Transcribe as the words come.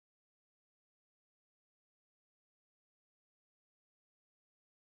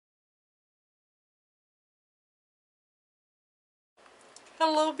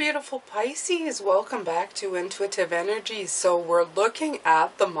Hello, beautiful Pisces. Welcome back to Intuitive Energies. So we're looking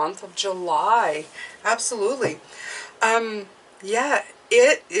at the month of July. Absolutely. Yeah,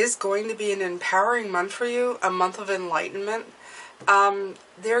 it is going to be an empowering month for you, a month of enlightenment.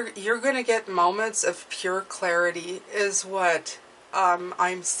 You're going to get moments of pure clarity is what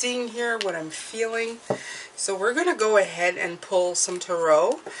I'm seeing here, what I'm feeling. So we're going to go ahead and pull some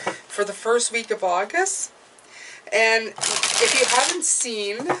tarot for the first week of August. And if you haven't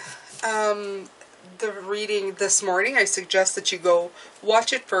seen the reading this morning, I suggest that you go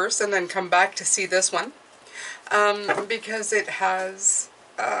watch it first and then come back to see this one. Because it has,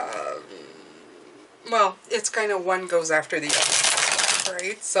 well, it's kind of one goes after the other,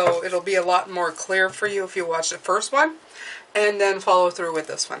 right? So it'll be a lot more clear for you if you watch the first one and then follow through with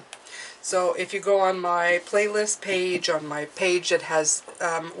this one. So if you go on my playlist page, on my page that has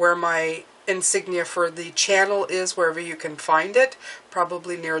where my insignia for the channel is, wherever you can find it,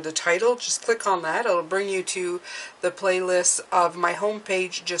 probably near the title, just click on that. It'll bring you to the playlist of my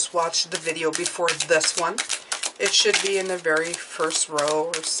homepage. Just watch the video before this one. It should be in the very first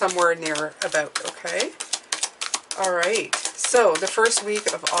row or somewhere near about, okay? Alright, so the first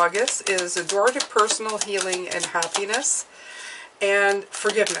week of August is a door to personal healing and happiness and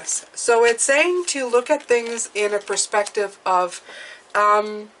forgiveness. So it's saying to look at things in a perspective of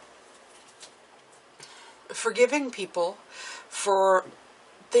forgiving people for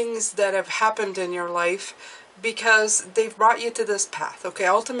things that have happened in your life because they've brought you to this path. Okay,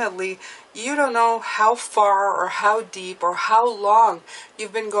 ultimately, you don't know how far or how deep or how long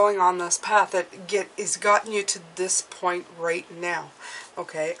you've been going on this path that has gotten you to this point right now.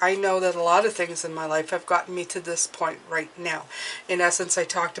 Okay, I know that a lot of things in my life have gotten me to this point right now. In essence, I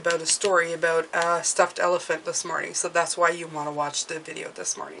talked about a story about a stuffed elephant this morning, so that's why you want to watch the video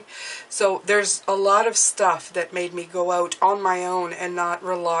this morning. So there's a lot of stuff that made me go out on my own and not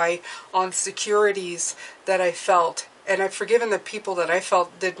rely on securities that I felt. And I've forgiven the people that I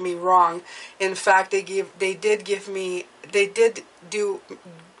felt did me wrong. In fact, they did do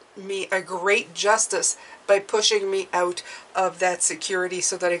me a great justice by pushing me out of that security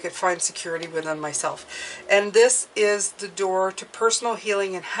so that I could find security within myself. And this is the door to personal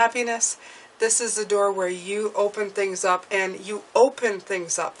healing and happiness. This is the door where you open things up, and you open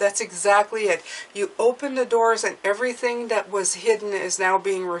things up. That's exactly it. You open the doors and everything that was hidden is now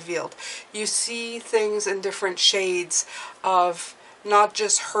being revealed. You see things in different shades of not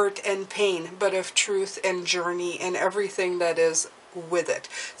just hurt and pain, but of truth and journey and everything that is with it.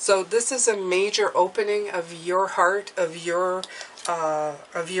 So this is a major opening of your heart, of your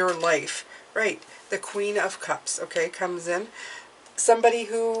life. Right. The Queen of Cups, okay, comes in. Somebody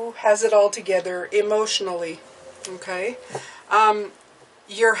who has it all together emotionally, okay?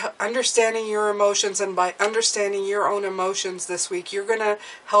 You're understanding your emotions, and by understanding your own emotions this week, you're going to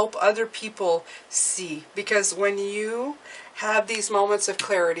help other people see. Because when you have these moments of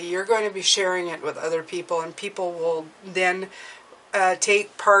clarity, you're going to be sharing it with other people, and people will then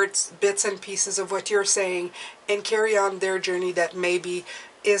take parts, bits and pieces of what you're saying and carry on their journey that maybe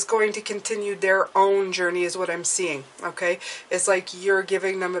is going to continue their own journey is what I'm seeing, okay? It's like you're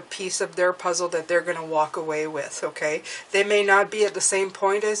giving them a piece of their puzzle that they're going to walk away with, okay? They may not be at the same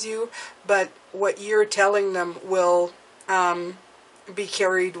point as you, but what you're telling them will be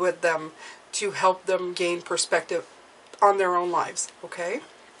carried with them to help them gain perspective on their own lives, okay?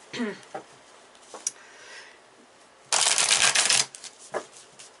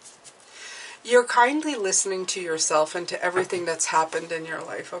 You're kindly listening to yourself and to everything that's happened in your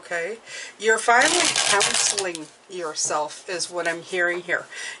life, okay? You're finally counseling yourself is what I'm hearing here.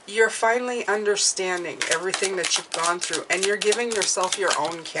 You're finally understanding everything that you've gone through, and you're giving yourself your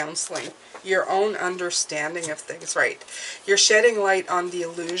own counseling, your own understanding of things, right? You're shedding light on the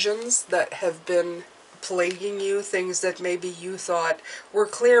illusions that have been plaguing you, things that maybe you thought were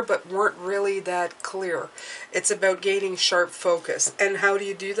clear but weren't really that clear. It's about gaining sharp focus. And how do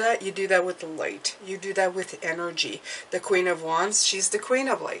you do that? You do that with the light. You do that with energy. The Queen of Wands, she's the Queen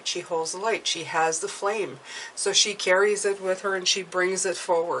of Light. She holds the light. She has the flame. So she carries it with her and she brings it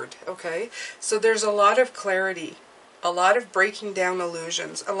forward, okay? So there's a lot of clarity, a lot of breaking down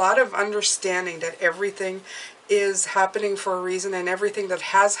illusions, a lot of understanding that everything is happening for a reason, and everything that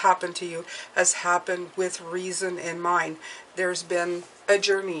has happened to you has happened with reason in mind. There's been a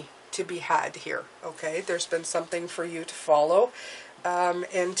journey to be had here, okay? There's been something for you to follow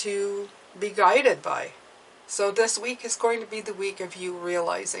and to be guided by. So this week is going to be the week of you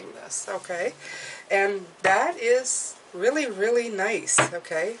realizing this, okay? And that is really, really nice,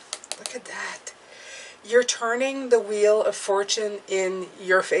 okay? Look at that. You're turning the wheel of fortune in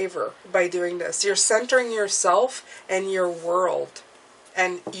your favor by doing this. You're centering yourself and your world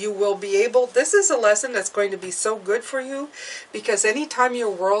And you will be able, this is a lesson that's going to be so good for you, because anytime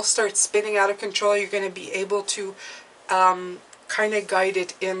your world starts spinning out of control, you're going to be able to kind of guide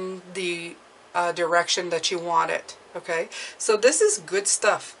it in the direction that you want it. Okay, so this is good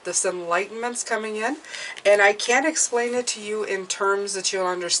stuff. This enlightenment's coming in, and I can't explain it to you in terms that you'll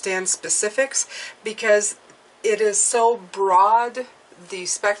understand specifics, because it is so broad, the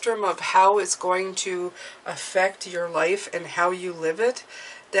spectrum of how it's going to affect your life and how you live it,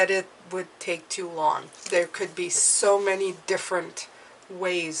 that it would take too long. There could be so many different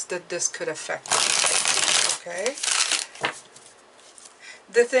ways that this could affect you. Okay?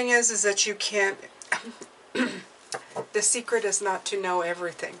 The thing is that you can't... The secret is not to know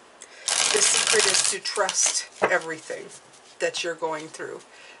everything. The secret is to trust everything that you're going through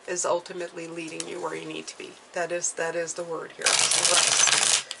is ultimately leading you where you need to be. That is the word here.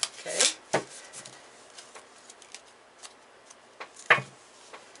 Trust. Okay?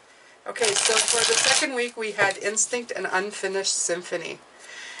 Okay, so for the second week we had Instinct and Unfinished Symphony.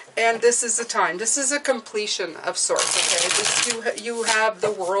 And this is the time. This is a completion of sorts, okay? You have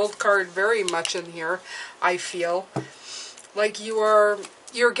the World card very much in here, I feel. Like you're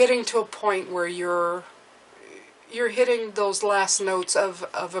getting to a point where you're hitting those last notes of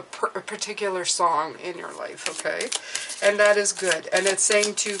a particular song in your life, okay? And that is good. And it's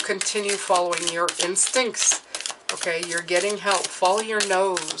saying to continue following your instincts, okay? You're getting help. Follow your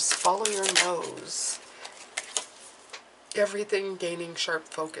nose. Follow your nose. Everything gaining sharp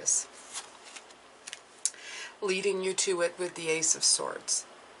focus. Leading you to it with the Ace of Swords.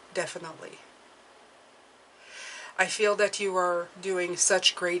 Definitely. I feel that you are doing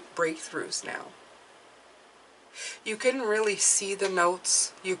such great breakthroughs now. You couldn't really see the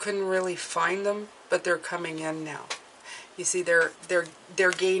notes. You couldn't really find them, but they're coming in now. You see, they're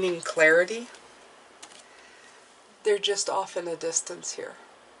gaining clarity. They're just off in the distance here.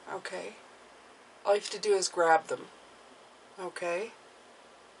 Okay? All you have to do is grab them. Okay?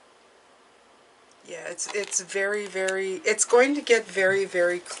 Yeah, it's very, very... It's going to get very,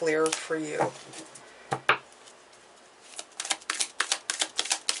 very clear for you.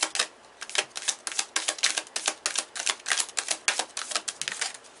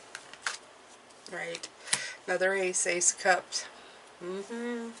 Right. Another ace, Ace of Cups.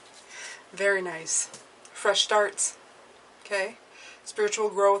 Very nice. Fresh starts. Okay? Spiritual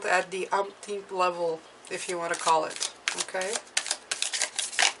growth at the umpteenth level, if you want to call it. Okay?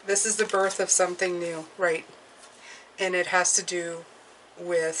 This is the birth of something new. Right. And it has to do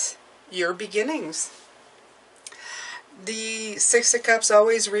with your beginnings. The Six of Cups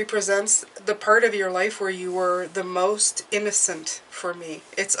always represents the part of your life where you were the most innocent for me.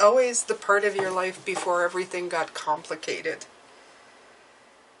 It's always the part of your life before everything got complicated.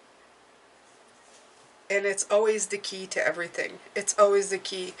 And it's always the key to everything. It's always the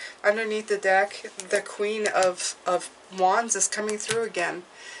key. Underneath the deck, the Queen of Wands is coming through again.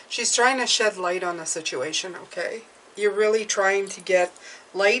 She's trying to shed light on the situation, okay? You're really trying to get...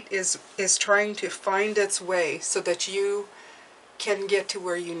 Light is trying to find its way so that you can get to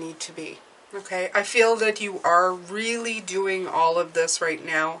where you need to be. Okay? I feel that you are really doing all of this right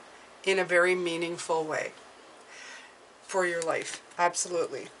now in a very meaningful way for your life.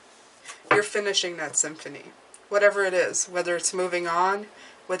 Absolutely. You're finishing that symphony. Whatever it is. Whether it's moving on,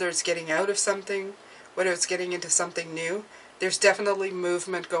 whether it's getting out of something, whether it's getting into something new. There's definitely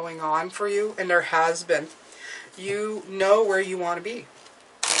movement going on for you, and there has been. You know where you want to be.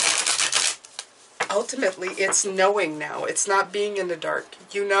 Ultimately, it's knowing now. It's not being in the dark.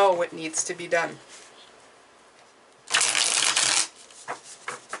 You know what needs to be done.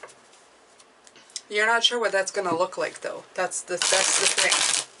 You're not sure what that's going to look like, though. That's the thing.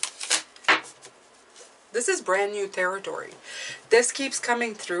 This is brand new territory. This keeps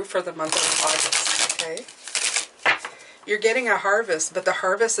coming through for the month of August, okay? You're getting a harvest, but the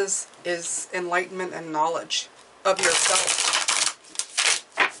harvest is enlightenment and knowledge of yourself.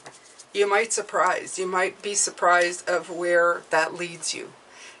 You might be surprised of where that leads you.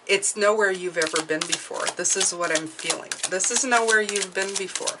 It's nowhere you've ever been before. This is what I'm feeling. This is nowhere you've been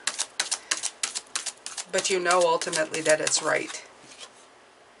before. But you know ultimately that it's right.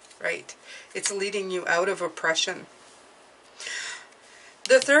 Right. It's leading you out of oppression.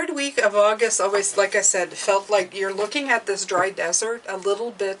 The third week of August always, like I said, felt like you're looking at this dry desert a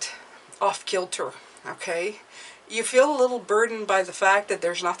little bit off kilter. Okay? You feel a little burdened by the fact that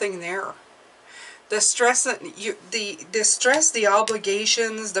there's nothing there. The stress, the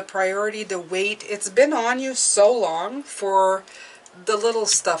obligations, the priority, the weight, it's been on you so long for the little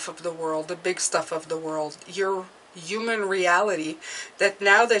stuff of the world, the big stuff of the world, your human reality, that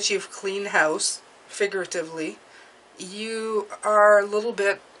now that you've cleaned house, figuratively, you are a little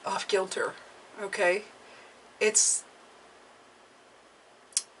bit off kilter, okay? It's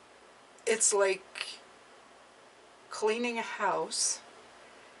like cleaning a house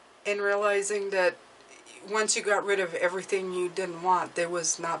and realizing that once you got rid of everything you didn't want, there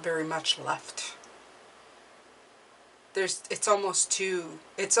was not very much left. It's almost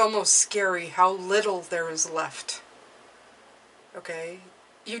scary how little there is left. Okay?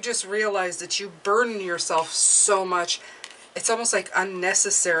 You just realize that you burden yourself so much. It's almost like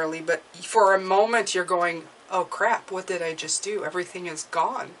unnecessarily, but for a moment you're going, oh crap, what did I just do? Everything is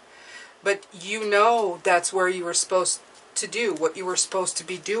gone. But you know that's where you were supposed to do, what you were supposed to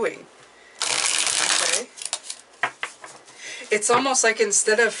be doing. Okay? It's almost like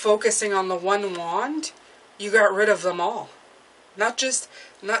instead of focusing on the one wand, you got rid of them all.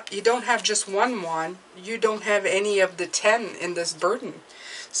 You don't have just one wand, you don't have any of the 10 in this burden.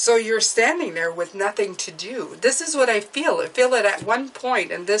 So you're standing there with nothing to do. This is what I feel. I feel that at one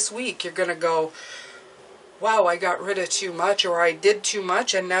point in this week, you're going to go, wow, I got rid of too much, or I did too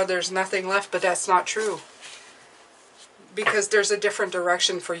much, and now there's nothing left. But that's not true. Because there's a different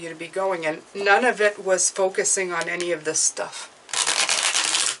direction for you to be going, and none of it was focusing on any of this stuff.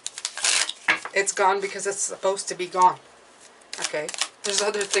 It's gone because it's supposed to be gone. Okay? There's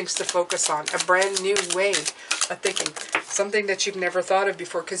other things to focus on. A brand new way of thinking. Something that you've never thought of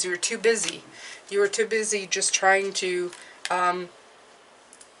before because you were too busy. You were too busy just trying to,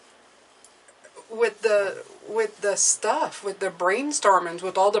 with the stuff, with the brainstormings,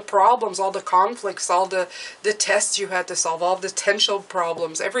 with all the problems, all the conflicts, all the tests you had to solve, all the potential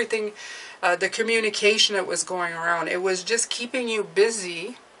problems, everything, the communication that was going around. It was just keeping you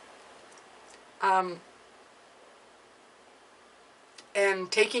busy.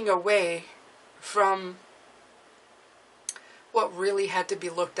 And taking away from what really had to be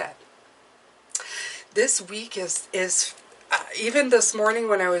looked at. This week is even this morning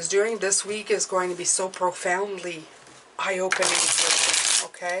when I was doing, this week is going to be so profoundly eye-opening for you,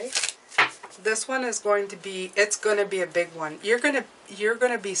 okay? This one is going to be, it's going to be a big one. You're going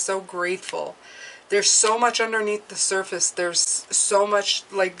to be so grateful. There's so much underneath the surface. There's so much,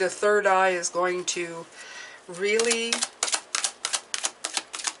 like the third eye is going to really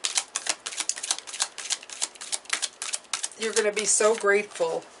you're going to be so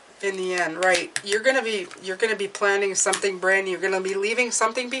grateful in the end, right? You're going to be planning something brand new. You're going to be leaving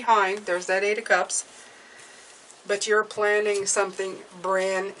something behind. There's that 8 of Cups. But you're planning something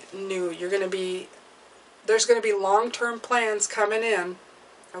brand new. There's going to be long-term plans coming in.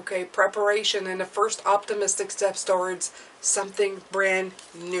 Okay, preparation and the first optimistic steps towards something brand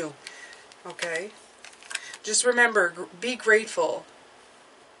new. Okay? Just remember, be grateful.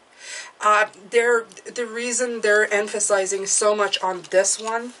 The reason they're emphasizing so much on this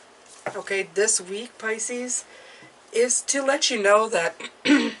one, okay, this week, Pisces, is to let you know that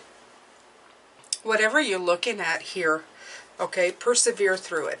whatever you're looking at here, okay, persevere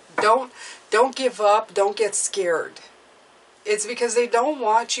through it. Don't give up. Don't get scared. It's because they don't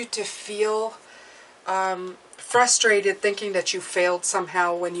want you to feel frustrated thinking that you failed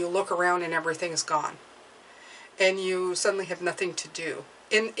somehow when you look around and everything's gone. And you suddenly have nothing to do.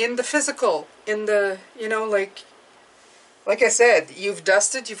 In the physical, in the, you know, like I said, you've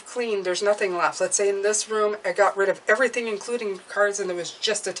dusted, you've cleaned, there's nothing left. Let's say in this room, I got rid of everything, including cards, and there was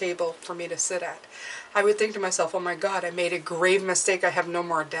just a table for me to sit at. I would think to myself, oh my God, I made a grave mistake, I have no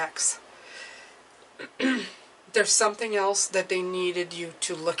more decks. There's something else that they needed you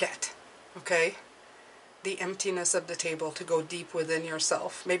to look at, okay? The emptiness of the table, to go deep within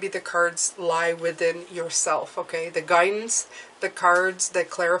yourself. Maybe the cards lie within yourself, okay? The guidance, the cards that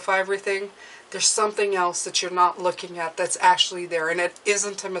clarify everything, there's something else that you're not looking at that's actually there, and it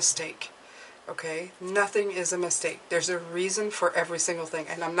isn't a mistake, okay? Nothing is a mistake. There's a reason for every single thing,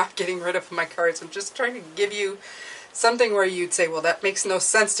 and I'm not getting rid of my cards. I'm just trying to give you something where you'd say, well, that makes no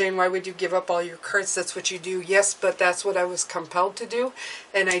sense, Jane. Why would you give up all your cards? That's what you do. Yes, but that's what I was compelled to do,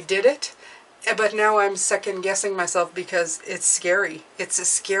 and I did it. But now I'm second guessing myself because it's scary. It's a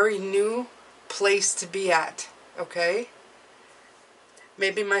scary new place to be at, okay?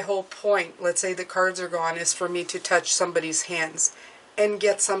 Maybe my whole point, let's say the cards are gone, is for me to touch somebody's hands and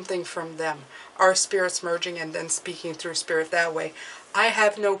get something from them. Our spirits merging and then speaking through spirit that way. I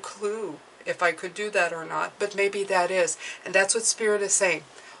have no clue if I could do that or not, but maybe that is. And that's what spirit is saying.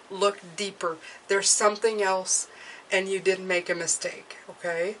 Look deeper. There's something else. And you didn't make a mistake,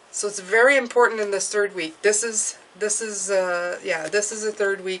 okay? So it's very important in this third week. This is a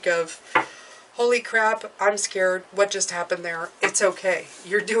third week of, holy crap, I'm scared. What just happened there? It's okay.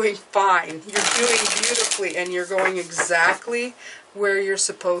 You're doing fine. You're doing beautifully, and you're going exactly where you're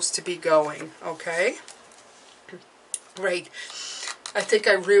supposed to be going, okay? Right. I think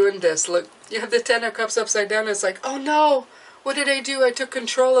I ruined this. Look, you have the Ten of Cups upside down. It's like, oh no, what did I do? I took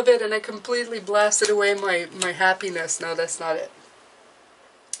control of it and I completely blasted away my happiness. No, that's not it.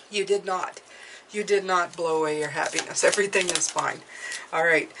 You did not. You did not blow away your happiness. Everything is fine. All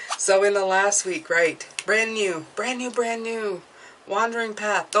right. So in the last week, right? Brand new, brand new, brand new. Wandering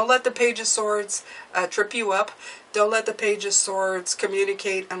path. Don't let the Page of Swords trip you up. Don't let the Page of Swords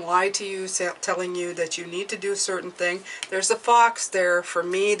communicate and lie to you, telling you that you need to do a certain thing. There's a fox there. For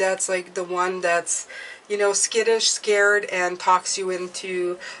me, that's like the one that's, you know, skittish, scared, and talks you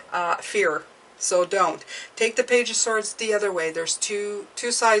into fear. So don't. Take the Page of Swords the other way. There's two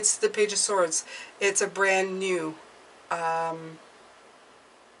sides to the Page of Swords. It's a brand new,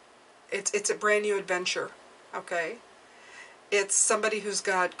 it's a brand new adventure. Okay? It's somebody who's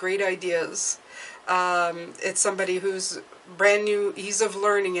got great ideas. It's somebody who's brand new, ease of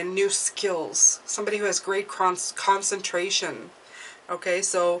learning and new skills. Somebody who has great concentration. Okay,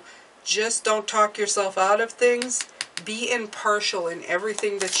 so just don't talk yourself out of things. Be impartial in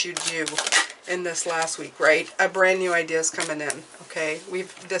everything that you do in this last week, right? A brand new idea is coming in. Okay,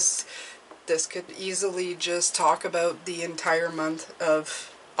 this could easily just talk about the entire month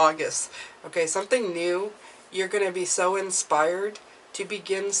of August. Okay, something new. You're going to be so inspired to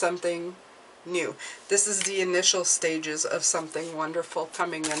begin something new. This is the initial stages of something wonderful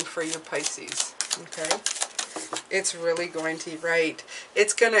coming in for your Pisces. Okay? It's really going to, right.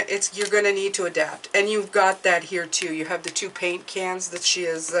 You're going to need to adapt. And you've got that here too. You have the two paint cans that she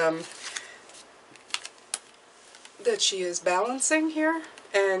is balancing here.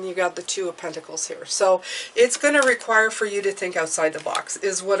 And you got the Two of Pentacles here. So it's going to require for you to think outside the box,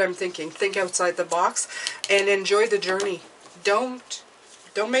 is what I'm thinking. Think outside the box and enjoy the journey. Don't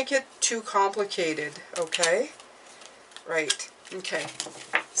make it too complicated, okay? Right. Okay.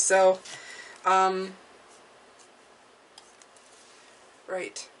 So,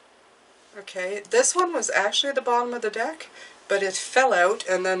 right. Okay. This one was actually at the bottom of the deck, but it fell out,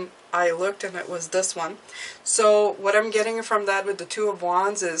 and then I looked and it was this one. So what I'm getting from that with the Two of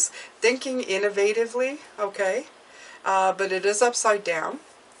Wands is thinking innovatively, okay? But it is upside down.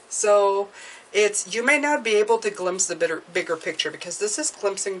 So you may not be able to glimpse the bigger picture, because this is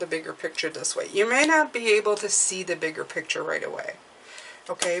glimpsing the bigger picture this way. You may not be able to see the bigger picture right away.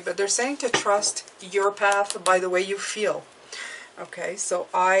 Okay, but they're saying to trust your path by the way you feel. Okay, so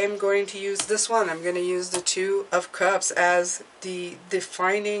I am going to use this one. I'm going to use the Two of Cups as the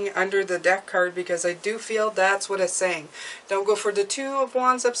defining under the deck card, because I do feel that's what it's saying. Don't go for the Two of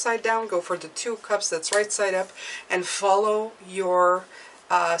Wands upside down. Go for the Two of Cups that's right side up, and follow your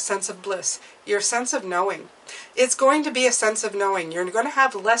sense of bliss, your sense of knowing. It's going to be a sense of knowing. You're going to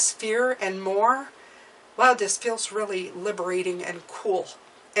have less fear and more, wow, this feels really liberating and cool.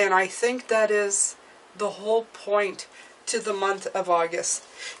 And I think that is the whole point to the month of August.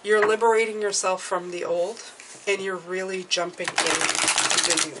 You're liberating yourself from the old, and you're really jumping into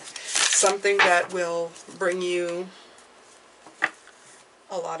the new. Something that will bring you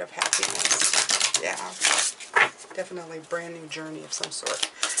a lot of happiness. Yeah, definitely brand new journey of some sort.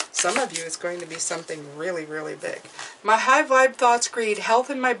 Some of you, it's going to be something really, really big. My high vibe thoughts create health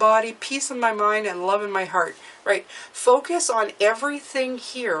in my body, peace in my mind, and love in my heart. Right? Focus on everything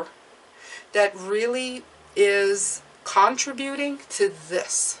here that really is contributing to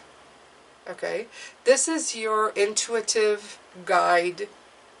this. Okay? This is your intuitive guide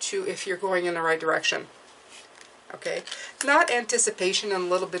to if you're going in the right direction. Okay? Not anticipation and a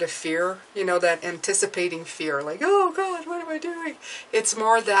little bit of fear. You know, that anticipating fear. Like, oh God, what am I doing? It's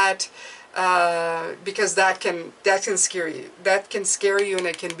more that, because that can scare you. That can scare you, and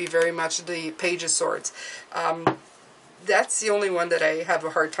it can be very much the Page of Swords. That's the only one that I have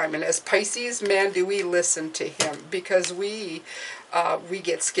a hard time. And as Pisces, man, do we listen to him, because we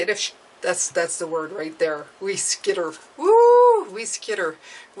get skittish. That's the word right there. We skitter. Woo! We skitter.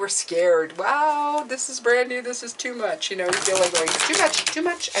 We're scared. Wow, this is brand new. This is too much. You know, you feel like going, too much, too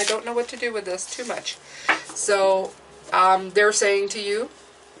much. I don't know what to do with this. Too much. So they're saying to you,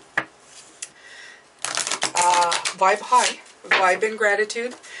 vibe high, vibe in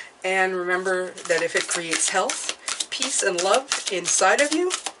gratitude, and remember that if it creates health, peace, and love inside of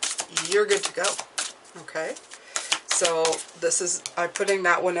you, you're good to go. Okay? So this is, I'm putting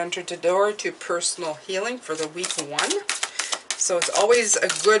that one under the door to personal healing for the week 1. So it's always a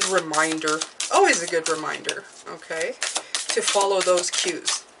good reminder, okay, to follow those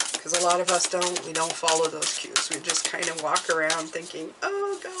cues. Because a lot of us we don't follow those cues. We just kind of walk around thinking,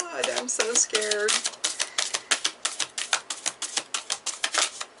 oh God, I'm so scared.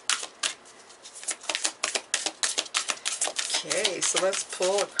 Okay, so let's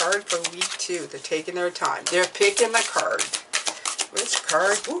pull a card for week 2. They're taking their time. They're picking the card. Which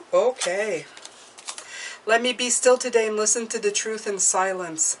card? Ooh, okay. Let me be still today and listen to the truth in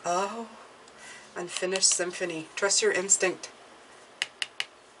silence. Oh, unfinished symphony. Trust your instinct.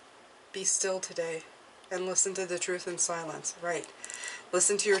 Be still today and listen to the truth in silence. Right.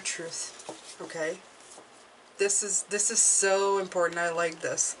 Listen to your truth. Okay. This is so important. I like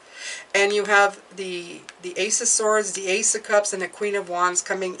this. And you have the Ace of Swords, the Ace of Cups, and the Queen of Wands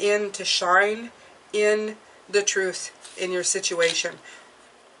coming in to shine in the truth in your situation.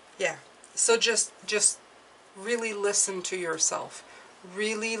 Yeah. So just really listen to yourself.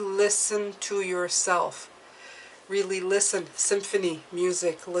 Really listen to yourself. Really listen. Symphony,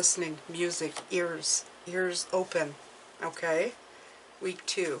 music, listening, music, ears. Ears open. Okay? Week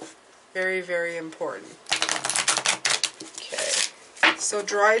 2. Very, very important. Okay. So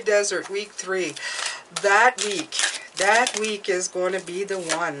dry desert, week 3. That week is going to be the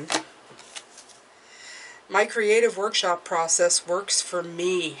one. My creative workshop process works for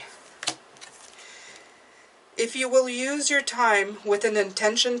me. If you will use your time with an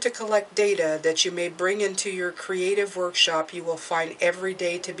intention to collect data that you may bring into your creative workshop, you will find every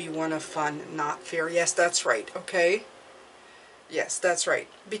day to be one of fun, not fear. Yes, that's right, okay? Yes, that's right.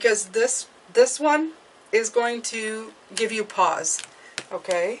 Because this one is going to give you pause,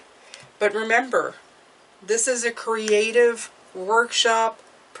 okay? But remember, this is a creative workshop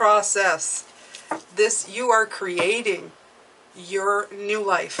process. You are creating your new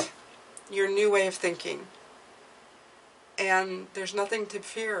life, your new way of thinking. And there's nothing to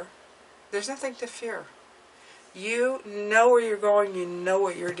fear. There's nothing to fear. You know where you're going. You know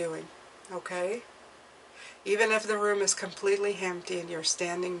what you're doing. Okay? Even if the room is completely empty and you're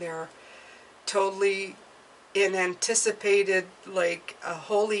standing there totally in anticipated, like a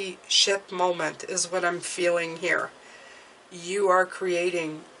holy shit moment is what I'm feeling here. You are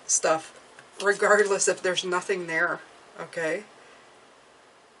creating stuff regardless if there's nothing there. Okay?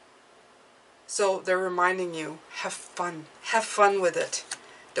 So they're reminding you, have fun. Have fun with it.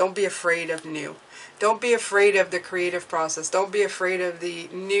 Don't be afraid of new. Don't be afraid of the creative process. Don't be afraid of the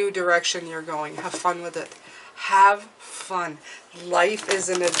new direction you're going. Have fun with it. Have fun. Life is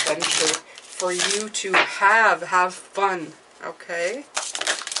an adventure for you to have fun. Okay?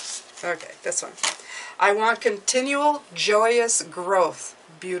 Okay, this one. I want continual joyous growth.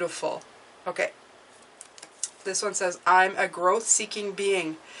 Beautiful. Okay. This one says, I'm a growth-seeking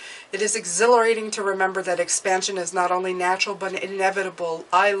being. It is exhilarating to remember that expansion is not only natural but inevitable.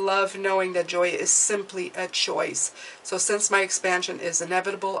 I love knowing that joy is simply a choice. So since my expansion is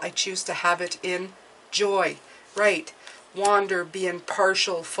inevitable, I choose to have it in joy. Right. Wander, be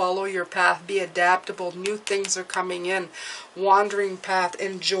impartial, follow your path, be adaptable. New things are coming in. Wandering path,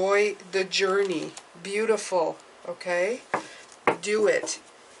 enjoy the journey. Beautiful. Okay? Do it.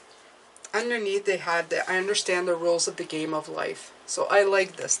 Underneath they had that I understand the rules of the game of life. So I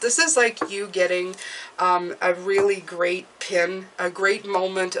like this. This is like you getting a really great pin, a great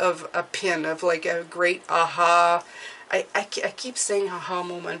moment of a pin, of like a great aha. I keep saying aha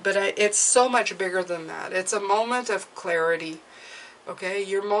moment, but it's so much bigger than that. It's a moment of clarity. Okay,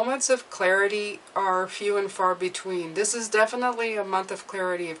 your moments of clarity are few and far between. This is definitely a month of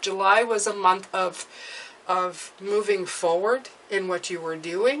clarity. If July was a month of moving forward in what you were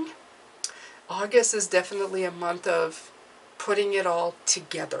doing, August is definitely a month of putting it all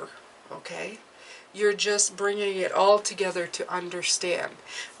together, okay? You're just bringing it all together to understand.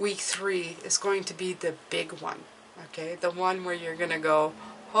 Week 3 is going to be the big one, okay? The one where you're going to go,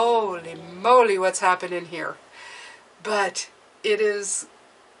 holy moly, what's happening here? But it is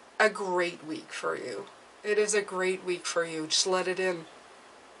a great week for you. It is a great week for you. Just let it in.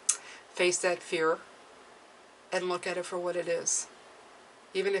 Face that fear and look at it for what it is.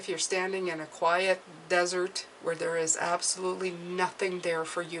 Even if you're standing in a quiet desert where there is absolutely nothing there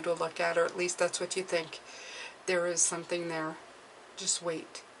for you to look at, or at least that's what you think, there is something there. Just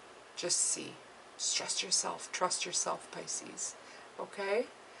wait. Just see. Just trust yourself. Trust yourself, Pisces. Okay?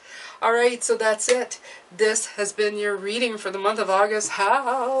 Alright, so that's it. This has been your reading for the month of August.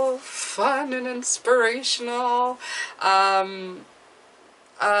 How fun and inspirational.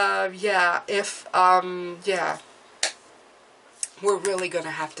 We're really going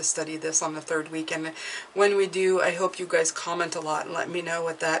to have to study this on the 3rd week, and when we do, I hope you guys comment a lot and let me know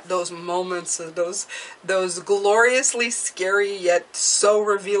what those moments, those gloriously scary yet so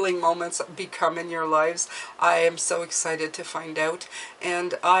revealing moments become in your lives. I am so excited to find out,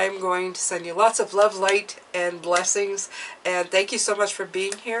 and I'm going to send you lots of love, light, and blessings, and thank you so much for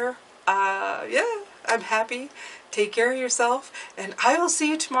being here. I'm happy Take care of yourself, and I will see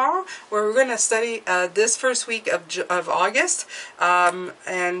you tomorrow, where we're going to study this first week of August,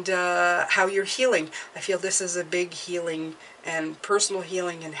 and how you're healing. I feel this is a big healing and personal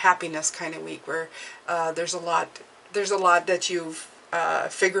healing and happiness kind of week, where there's a lot that you've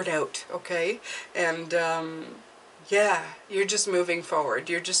figured out, okay? And yeah, you're just moving forward.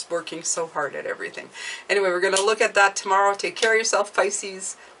 You're just working so hard at everything. Anyway, we're going to look at that tomorrow. Take care of yourself,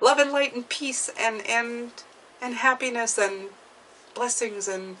 Pisces. Love and light and peace and happiness and blessings,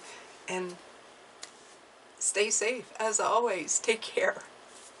 and stay safe as always. Take care.